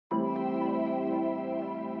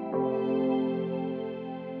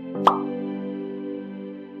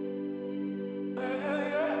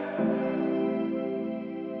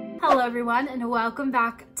Hello everyone and welcome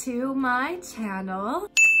back to my channel.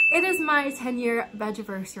 It is my 10-year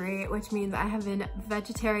vegiversary, which means I have been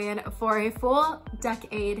vegetarian for a full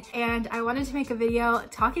decade, and I wanted to make a video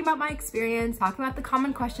talking about my experience, talking about the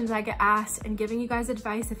common questions I get asked, and giving you guys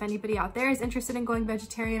advice if anybody out there is interested in going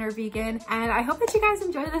vegetarian or vegan. And I hope that you guys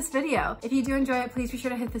enjoy this video. If you do enjoy it, please be sure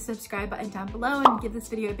to hit the subscribe button down below and give this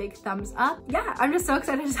video a big thumbs up. Yeah, I'm just so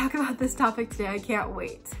excited to talk about this topic today. I can't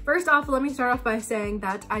wait. First off, let me start off by saying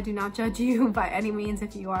that I do not judge you by any means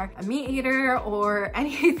if you are a meat eater or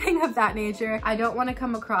anything of that nature. I don't want to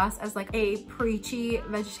come across as like a preachy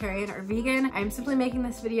vegetarian or vegan. I'm simply making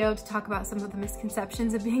this video to talk about some of the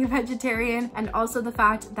misconceptions of being a vegetarian, and also the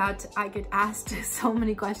fact that I get asked so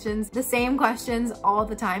many questions, the same questions all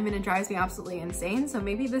the time, and it drives me absolutely insane. So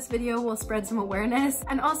maybe this video will spread some awareness.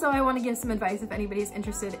 And also I want to give some advice if anybody's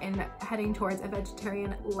interested in heading towards a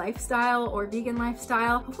vegetarian lifestyle or vegan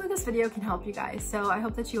lifestyle. Hopefully this video can help you guys. So I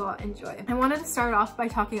hope that you all enjoy. I wanted to start off by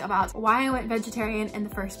talking about why I went vegetarian in the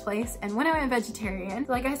first place and when I went vegetarian.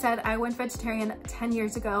 Like I said, I went vegetarian 10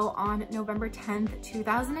 years ago on November 10th,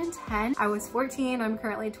 2010. I was 14, I'm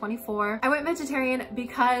currently 24. I went vegetarian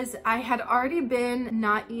because I had already been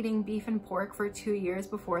not eating beef and pork for 2 years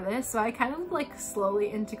before this. So I kind of like slowly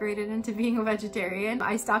integrated into being a vegetarian.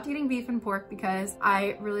 I stopped eating beef and pork because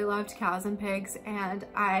I really loved cows and pigs. And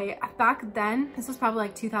back then, this was probably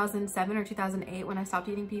like 2007 or 2008 when I stopped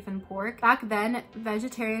eating beef and pork. Back then,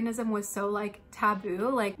 vegetarianism was so like taboo.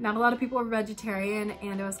 Like not a lot of people were vegetarian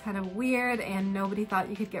and it was kind of weird and nobody thought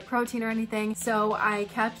you could get protein or anything. So I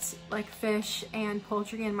kept like fish and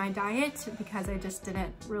poultry in my diet because I just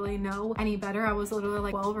didn't really know any better. I was literally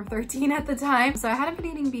like 12 or 13 at the time. So I hadn't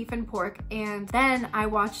been eating beef and pork. And then I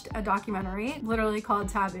watched a documentary literally called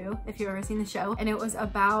Taboo, if you've ever seen the show. And it was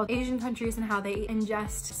about Asian countries and how they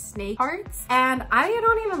ingest snake hearts. And I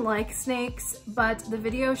don't even like snakes, but the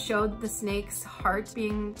video showed the snake's heart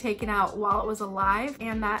being taken out while it was alive.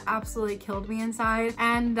 And that absolutely killed me inside.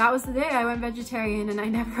 And that was the day I went vegetarian and I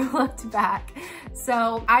never looked back.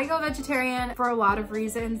 So I go vegetarian for a lot of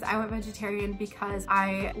reasons. I went vegetarian because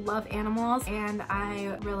I love animals and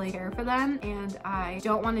I really care for them and I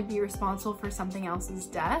don't want to be responsible for something else's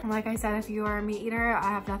death. And like I said, if you are a meat eater, I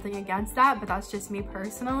have nothing against that, but that's just me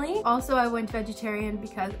personally. Also, I went vegetarian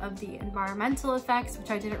because of the environmental effects,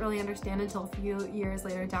 which I didn't really understand until a few years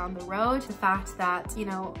later down the road. The fact that, you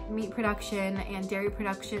know, meat production and dairy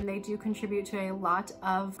production, they do contribute to a lot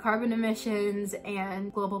of carbon emissions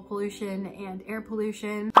and global pollution and air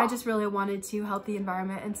pollution. I just really wanted to help the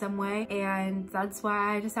environment in some way, and that's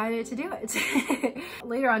why I decided to do it.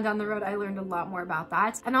 Later on down the road, I learned a lot more about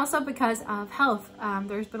that. And also because of health.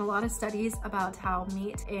 There's been a lot of studies about how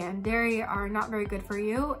meat and dairy are not very good for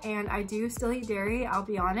you, and I do still eat dairy. I'll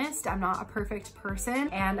be honest, I'm not a perfect person,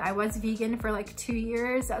 and I was vegan for like 2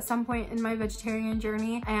 years at some point in my vegetarian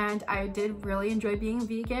journey, and I did really enjoy being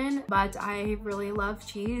vegan, but I really love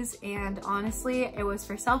cheese. And honestly, it was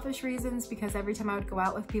for selfish reasons because every time I would go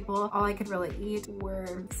out with people, all I could really eat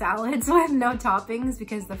were salads with no toppings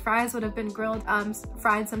because the fries would have been grilled,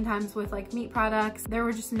 fried sometimes with like meat products. There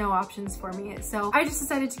were just no options for me. So I just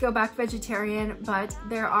decided to go back vegetarian, but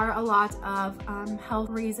there are a lot of health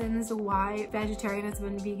reasons why vegetarianism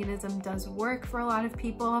and veganism does work for a lot of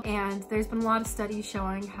people. And there's been a lot of studies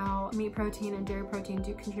showing how meat protein and dairy protein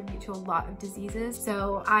do contribute to a lot of diseases.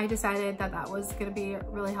 So I decided that that was gonna be a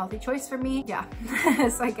really healthy choice for me. Yeah,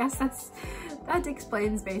 so I guess that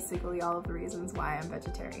explains basically all of the reasons why I'm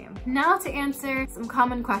vegetarian. Now to answer some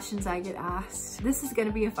common questions I get asked. This is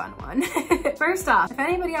gonna be a fun one. First off, if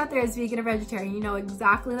anybody out there is vegan or vegetarian, you know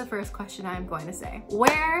exactly the first question I'm going to say.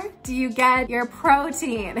 Where do you get your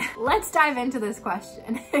protein? Let's dive into this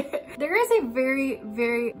question. There is a very,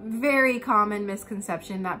 very, very common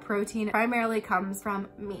misconception that protein primarily comes from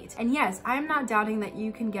meat. And yes, I'm not doubting that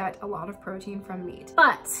you can get a lot of protein from meat.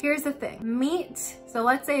 But here's the thing, meat, so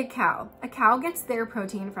let's say a cow gets their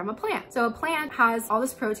protein from a plant. So a plant has all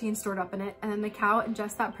this protein stored up in it, and then the cow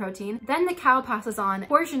ingests that protein. Then the cow passes on a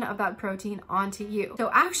portion of that protein onto you. So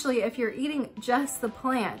actually, if you're eating just the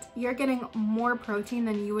plant, you're getting more protein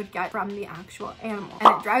than you would get from the actual animal.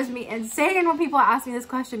 And it drives me insane when people ask me this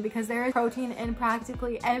question because there is protein in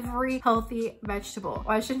practically every healthy vegetable.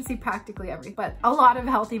 Well, I shouldn't say practically every, but a lot of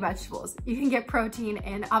healthy vegetables. You can get protein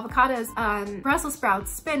in avocados, Brussels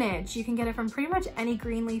sprouts, spinach. You can get it from pretty much any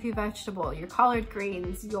green leafy vegetable. your collard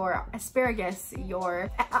greens, your asparagus, your,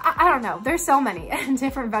 I don't know, there's so many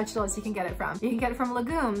different vegetables you can get it from. You can get it from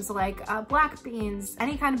legumes like black beans,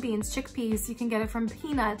 any kind of beans, chickpeas. You can get it from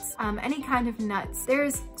peanuts, any kind of nuts.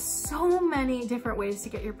 There's so many different ways to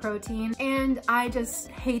get your protein, and I just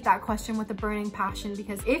hate that question with a burning passion,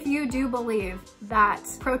 because if you do believe that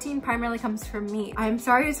protein primarily comes from meat, I'm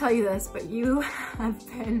sorry to tell you this, but you have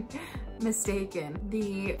been mistaken.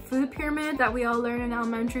 The food pyramid that we all learn in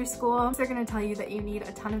elementary school, they're gonna tell you that you need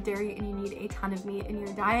a ton of dairy and you need a ton of meat in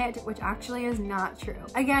your diet, which actually is not true.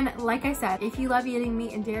 Again, like I said, if you love eating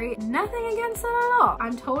meat and dairy, nothing against it at all.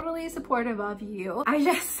 I'm totally supportive of you. I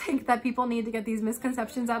just think that people need to get these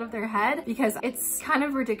misconceptions out of their head, because it's kind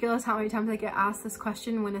of ridiculous how many times I get asked this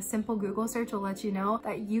question when a simple Google search will let you know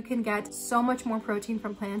that you can get so much more protein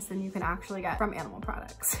from plants than you can actually get from animal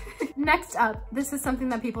products. Next up, this is something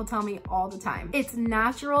that people tell me all the time. It's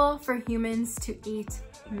natural for humans to eat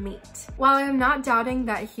meat. While I'm not doubting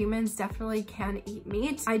that humans definitely can eat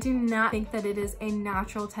meat, I do not think that it is a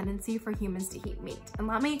natural tendency for humans to eat meat. And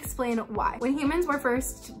let me explain why. When humans were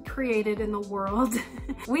first created in the world,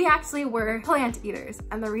 we actually were plant eaters.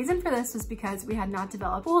 And the reason for this was because we had not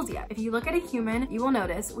developed tools yet. If you look at a human, you will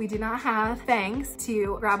notice we do not have fangs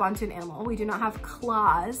to grab onto an animal. We do not have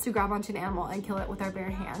claws to grab onto an animal and kill it with our bare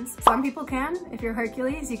hands. Some people can. If you're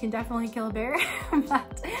Hercules, you can definitely kill a bear,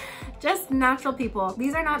 but just natural people,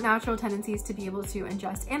 these are not natural tendencies to be able to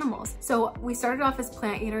ingest animals. So we started off as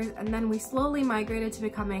plant eaters, and then we slowly migrated to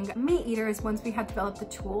becoming meat eaters once we had developed the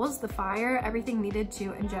tools, the fire, everything needed to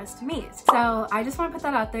ingest meat. So I just want to put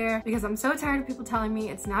that out there, because I'm so tired of people telling me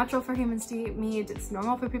it's natural for humans to eat meat, it's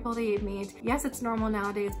normal for people to eat meat. Yes, it's normal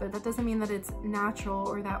nowadays, but that doesn't mean that it's natural,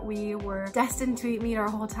 or that we were destined to eat meat our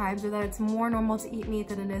whole lives, or that it's more normal to eat meat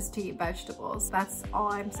than it is to eat vegetables. That's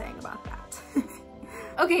all I'm saying about that.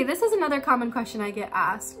 Okay, this is another common question I get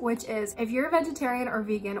asked, which is, if you're a vegetarian or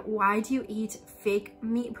vegan, why do you eat fake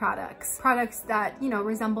meat products? Products that, you know,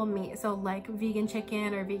 resemble meat. So like vegan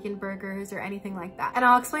chicken or vegan burgers or anything like that. And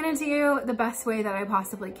I'll explain it to you the best way that I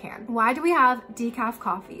possibly can. Why do we have decaf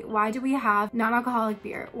coffee? Why do we have non-alcoholic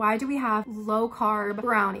beer? Why do we have low carb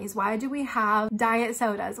brownies? Why do we have diet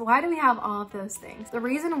sodas? Why do we have all of those things? The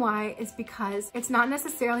reason why is because it's not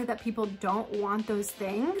necessarily that people don't want those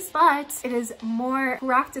things, but it is more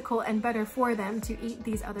practical and better for them to eat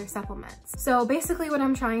these other supplements. So basically what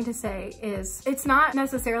I'm trying to say is, it's not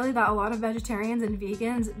necessarily that a lot of vegetarians and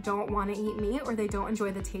vegans don't want to eat meat, or they don't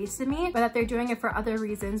enjoy the taste of meat, but that they're doing it for other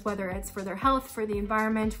reasons, whether it's for their health, for the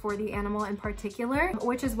environment, for the animal in particular,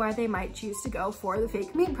 which is why they might choose to go for the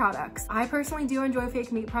fake meat products. I personally do enjoy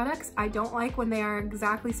fake meat products. I don't like when they are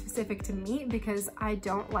exactly specific to meat, because I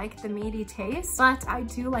don't like the meaty taste, but I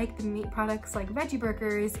do like the meat products like veggie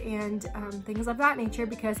burgers and things of that nature,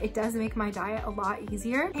 because it does make my diet a lot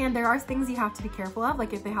easier. And there are things you have to be careful of,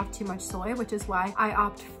 like if they have too much soy, which is why I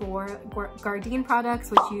opt for Gardein products,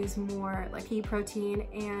 which use more like pea protein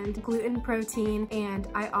and gluten protein, and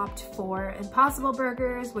I opt for Impossible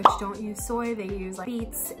burgers, which don't use soy. They use like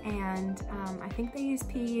beets, and I think they use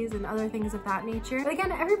peas and other things of that nature. But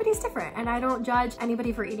again, everybody's different, and I don't judge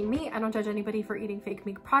anybody for eating meat. I don't judge anybody for eating fake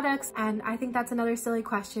meat products. And I think that's another silly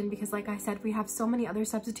question, because like I said, we have so many other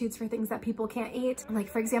substitutes for things that people can't eat. Like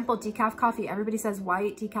for example, decaf coffee. Everybody says, why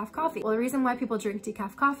eat decaf coffee? Well, the reason why people drink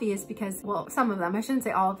decaf coffee is because, well, some of them, I shouldn't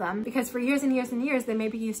say all of them, because for years and years and years, they may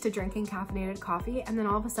be used to drinking caffeinated coffee, and then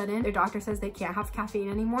all of a sudden their doctor says they can't have caffeine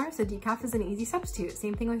anymore. So decaf is an easy substitute.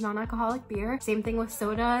 Same thing with non-alcoholic beer. Same thing with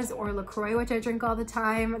sodas or LaCroix, which I drink all the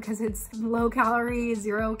time because it's low calories,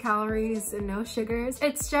 0 calories, and no sugars.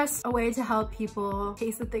 It's just a way to help people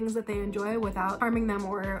taste the things that they enjoy without harming them,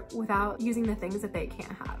 or without using the things that they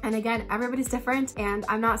can't have. And again, everybody's different, and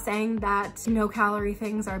I'm not saying that no calorie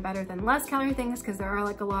things are better than less calorie things, because there are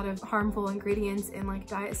like a lot of harmful ingredients in like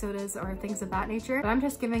diet sodas or things of that nature, but I'm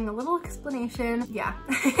just giving a little explanation. Yeah.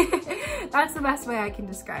 That's the best way I can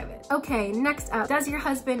describe it. Okay, next up, does your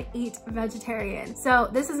husband eat vegetarian? So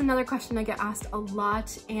this is another question I get asked a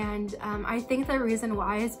lot, and I think the reason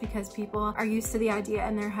why is because people are used to the idea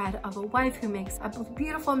in their head of a wife who makes a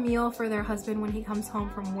beautiful meal for their husband when he comes home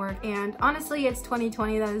from work. And honestly, it's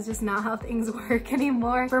 2020. That is just not how things work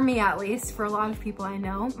anymore. For me, at least, for a lot of people I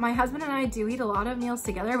know. My husband and I do eat a lot of meals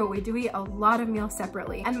together, but we do eat a lot of meals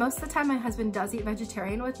separately. And most of the time my husband does eat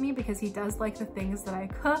vegetarian with me, because he does like the things that I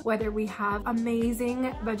cook, whether we have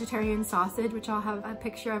amazing vegetarian sausage, which I'll have a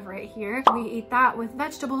picture of right here. We eat that with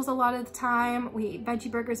vegetables a lot of the time. We eat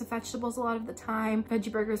veggie burgers with vegetables a lot of the time.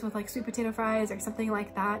 Veggie burgers with like sweet potato fries or something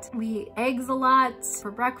like that. We eat eggs a lot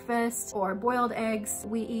for breakfast, or boiled eggs.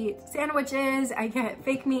 We eat sandwiches. I get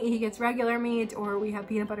fake meat, he gets regular meat, or we have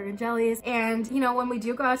peanut butter and jellies. And you know, when we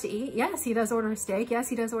do go out to eat, yes, he does order steak. Yes,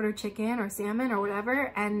 he does order chicken or salmon or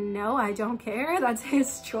whatever. And no, I don't care. That's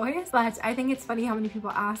his choice. But I think it's funny how many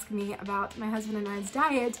people ask me about my husband and I's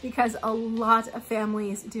diet, because a lot of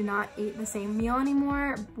families do not eat the same meal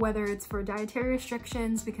anymore, whether it's for dietary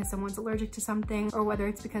restrictions because someone's allergic to something, or whether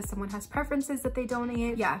it's because someone has preferences that they don't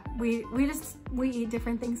eat. Yeah, we eat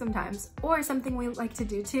different things sometimes. Or something we like to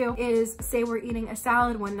do too is, say we're eating a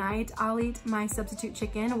salad one night, I'll eat my substitute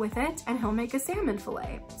chicken with it and he'll make a salmon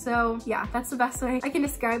fillet. So yeah, that's the best way I can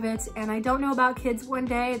describe it. And I don't know about kids one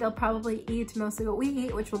day, they'll probably eat mostly what we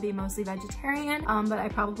eat, which will be mostly vegetarian, but I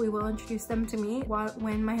probably will introduce them to meat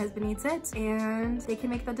when my husband eats it, and they can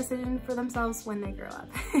make that decision for themselves when they grow up.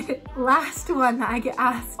 Last one that I get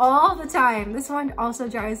asked all the time, this one also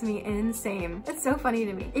drives me insane. It's so funny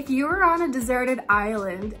to me. If you were on a deserted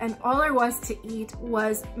island and all there was to eat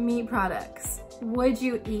was meat products, would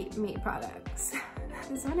you eat meat products?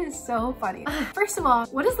 This one is so funny. First of all,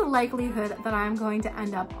 what is the likelihood that I'm going to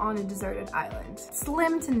end up on a deserted island?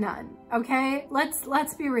 Slim to none, okay?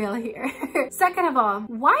 Let's be real here. Second of all,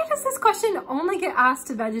 why does this question only get asked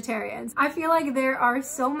to vegetarians? I feel like there are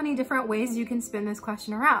so many different ways you can spin this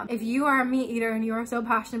question around. If you are a meat eater and you are so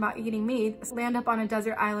passionate about eating meat, land up on a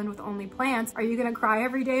desert island with only plants, are you gonna cry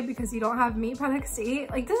every day because you don't have meat products to eat?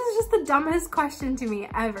 Like, this is just the dumbest question to me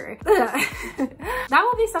ever. That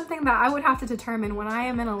would be something that I would have to determine when I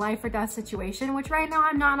am in a life or death situation, which right now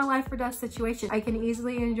I'm not in a life or death situation. I can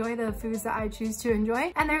easily enjoy the foods that I choose to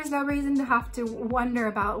enjoy, and there's no reason to have to wonder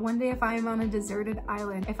about one day if I am on a deserted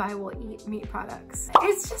island if I will eat meat products.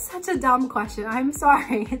 It's just such a dumb question. I'm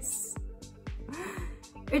sorry.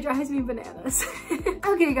 It drives me bananas.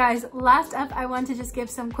 Okay guys, last up, I want to just give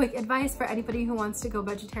some quick advice for anybody who wants to go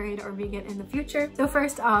vegetarian or vegan in the future. So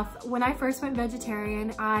first off, when I first went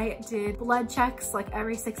vegetarian, I did blood checks like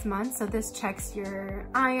every 6 months. So this checks your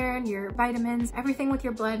iron, your vitamins, everything with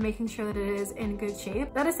your blood, making sure that it is in good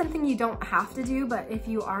shape. That is something you don't have to do, but if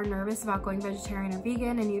you are nervous about going vegetarian or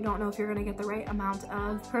vegan and you don't know if you're gonna get the right amount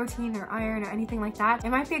of protein or iron or anything like that, it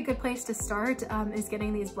might be a good place to start is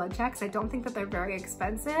getting these blood checks. I don't think that they're very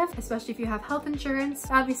expensive, especially if you have health insurance.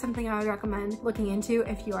 That'd be something I would recommend looking into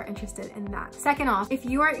if you are interested in that. Second off, if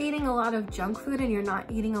you are eating a lot of junk food and you're not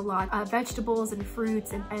eating a lot of vegetables and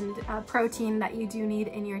fruits and protein that you do need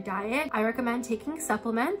in your diet, I recommend taking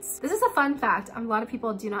supplements. This is a fun fact a lot of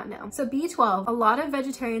people do not know. So B12, a lot of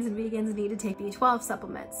vegetarians and vegans need to take B12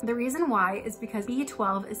 supplements. The reason why is because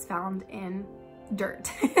B12 is found in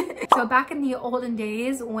dirt. So back in the olden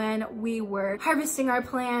days when we were harvesting our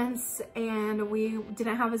plants and we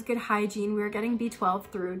didn't have as good hygiene, we were getting B12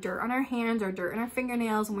 through dirt on our hands or dirt in our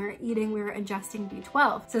fingernails. When we were eating, we were ingesting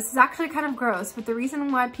B12. So this is actually kind of gross, but the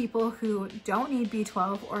reason why people who don't need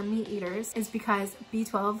B12 or meat eaters is because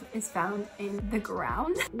B12 is found in the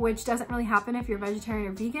ground, which doesn't really happen if you're vegetarian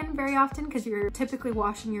or vegan very often because you're typically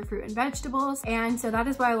washing your fruit and vegetables. And so that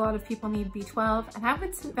is why a lot of people need B12. And I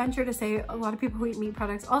would venture to say a lot of people who eat meat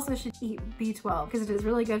products also should eat B12 because it is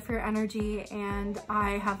really good for your energy, and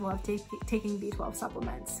I have loved taking B12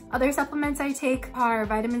 supplements. Other supplements I take are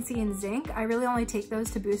vitamin C and zinc. I really only take those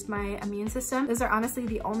to boost my immune system. Those are honestly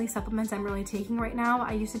the only supplements I'm really taking right now.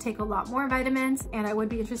 I used to take a lot more vitamins and I would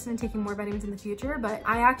be interested in taking more vitamins in the future, but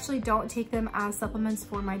I actually don't take them as supplements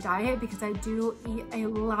for my diet because I do eat a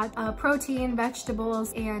lot of protein,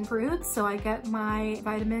 vegetables, and fruits, so I get my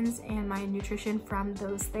vitamins and my nutrition from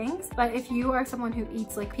those things. But if you are someone who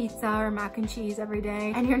eats like pizza or mac and cheese every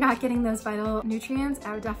day and you're not getting those vital nutrients,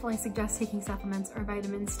 I would definitely suggest taking supplements or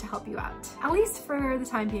vitamins to help you out, at least for the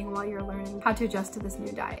time being while you're learning how to adjust to this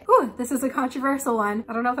new diet. Whew, this is a controversial one.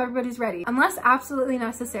 I don't know if everybody's ready. Unless absolutely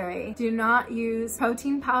necessary, do not use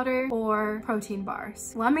protein powder or protein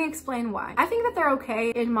bars. Let me explain why. I think that they're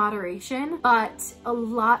okay in moderation, but a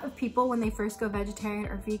lot of people when they first go vegetarian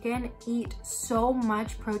or vegan eat so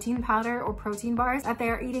much protein powder or protein bars that they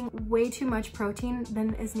are eating way too much protein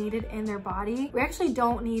than is needed in their body. We actually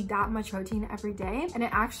don't need that much protein every day, and it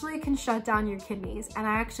actually can shut down your kidneys. And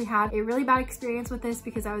I actually had a really bad experience with this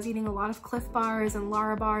because I was eating a lot of Cliff bars and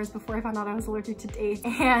Lara bars before I found out I was allergic to dates,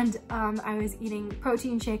 and I was eating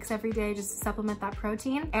protein shakes every day just to supplement that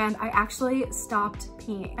protein, and I actually stopped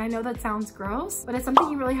peeing. I know that sounds gross, but it's something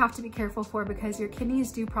you really have to be careful for because your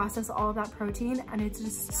kidneys do process all of that protein, and it's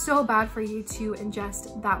just so bad for you to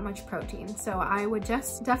ingest that much protein. So I would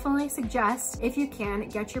just definitely suggest suggest, if you can,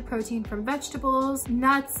 get your protein from vegetables,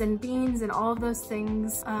 nuts and beans and all of those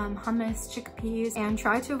things, hummus, chickpeas, and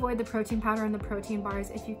try to avoid the protein powder and the protein bars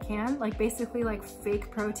if you can, like basically like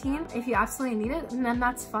fake protein. If you absolutely need it, then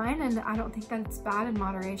that's fine, and I don't think that it's bad in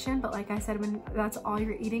moderation, but like I said, when that's all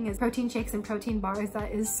you're eating is protein shakes and protein bars,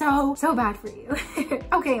 that is so bad for you.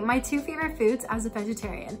 Okay, my 2 favorite foods as a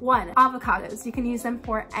vegetarian. 1, avocados. You can use them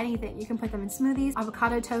for anything. You can put them in smoothies,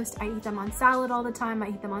 avocado toast. I eat them on salad all the time. I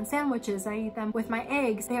eat them on sandwiches. I eat them with my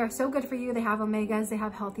eggs. They are so good for you. They have omegas, they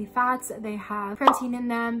have healthy fats, they have protein in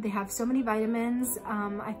them, they have so many vitamins.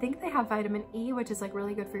 I think they have vitamin E, which is like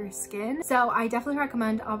really good for your skin. So I definitely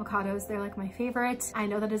recommend avocados. They're like my favorite. I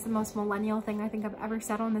know that is the most millennial thing I think I've ever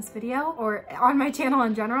said on this video or on my channel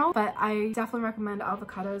in general, but I definitely recommend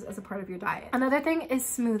avocados as a part of your diet. Another thing is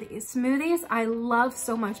smoothies. Smoothies I love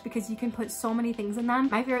so much because you can put so many things in them.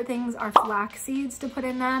 My favorite things are flax seeds to put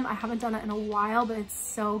in them. I haven't done it in a while, but it's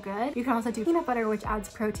so good. You can also do peanut butter, which adds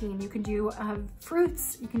protein. You can do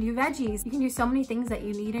fruits, you can do veggies. You can do so many things that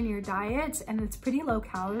you need in your diet, and it's pretty low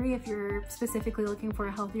calorie if you're specifically looking for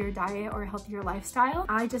a healthier diet or a healthier lifestyle.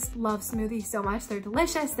 I just love smoothies so much. They're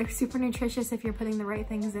delicious. They're super nutritious if you're putting the right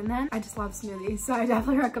things in them. I just love smoothies, so I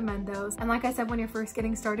definitely recommend those. And like I said, when you're first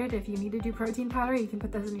getting started, if you need to do protein powder, you can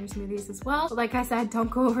put those in your smoothies as well. But like I said, don't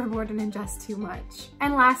go overboard and ingest too much.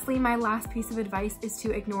 And lastly, my last piece of advice is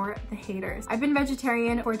to ignore the haters. I've been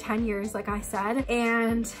vegetarian for 10 years, like I said,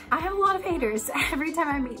 and I have a lot of haters. Every time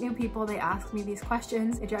I meet new people, they ask me these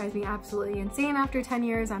questions. It drives me absolutely insane after 10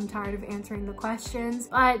 years. I'm tired of answering the questions,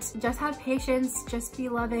 but just have patience, just be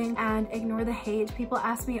loving, and ignore the hate. People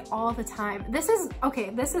ask me all the time. This is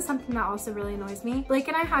something that also really annoys me. Blake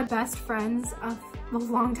and I had best friends a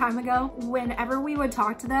long time ago. Whenever we would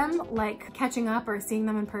talk to them, like catching up or seeing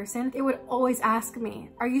them in person, they would always ask me,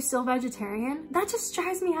 are you still vegetarian? That just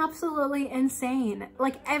drives me absolutely insane.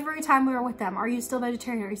 Like every time we were with them, are you still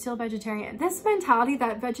vegetarian? Are you still vegetarian? This mentality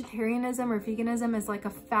that vegetarianism or veganism is like a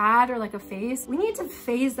fad or like a phase, we need to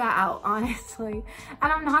phase that out, honestly.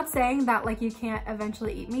 And I'm not saying that like you can't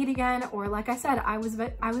eventually eat meat again, or like I said, I was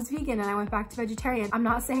vegan and I went back to vegetarian. I'm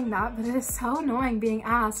not saying that, but it is so annoying being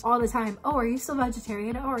asked all the time, oh, are you still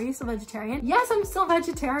vegetarian? Oh, are you still vegetarian? Yes, I'm still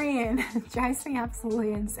vegetarian. It drives me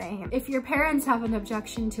absolutely insane. If your parents have an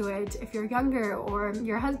objection to it, if you're younger, or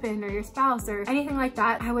your husband or your spouse or anything like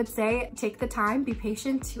that, I would say take the time, be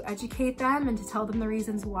patient to educate them and to tell them the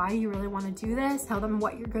reasons why you really want to do this. Tell them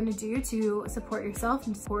what you're going to do to support yourself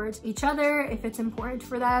and support each other. If it's important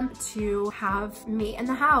for them to have meat in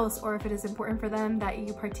the house, or if it is important for them that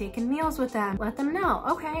you partake in meals with them, let them know,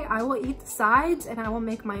 okay, I will eat the sides and I will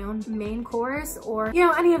make my own main course, or you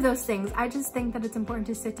know, any of those things. I just think that it's important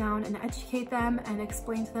to sit down and educate them and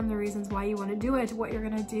explain to them the reasons why you want to do it, what you're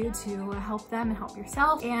going to do to help them and help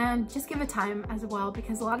yourself, and just give it time as well,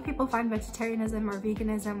 because a lot of people find vegetarianism or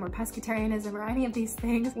veganism or pescatarianism or any of these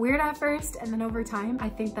things weird at first, and then over time I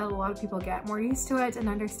think that a lot of people get more used to it and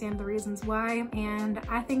understand the reasons why, and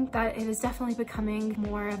I think that it is definitely becoming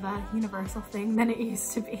more of a universal thing than it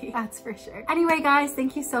used to be, that's for sure. Anyway guys,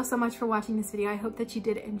 thank you so much for watching this video. I hope that you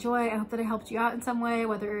did enjoy. I hope that I helped you out in some way,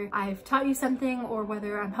 whether I've taught you something or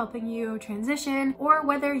whether I'm helping you transition, or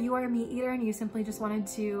whether you are a meat eater and you simply just wanted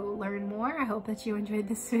to learn more. I hope that you enjoyed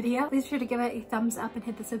this video. Please be sure to give it a thumbs up and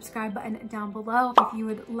hit the subscribe button down below if you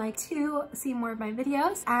would like to see more of my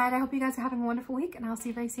videos, and I hope you guys are having a wonderful week, and I'll see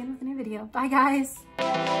you very soon with a new video. Bye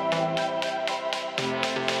guys!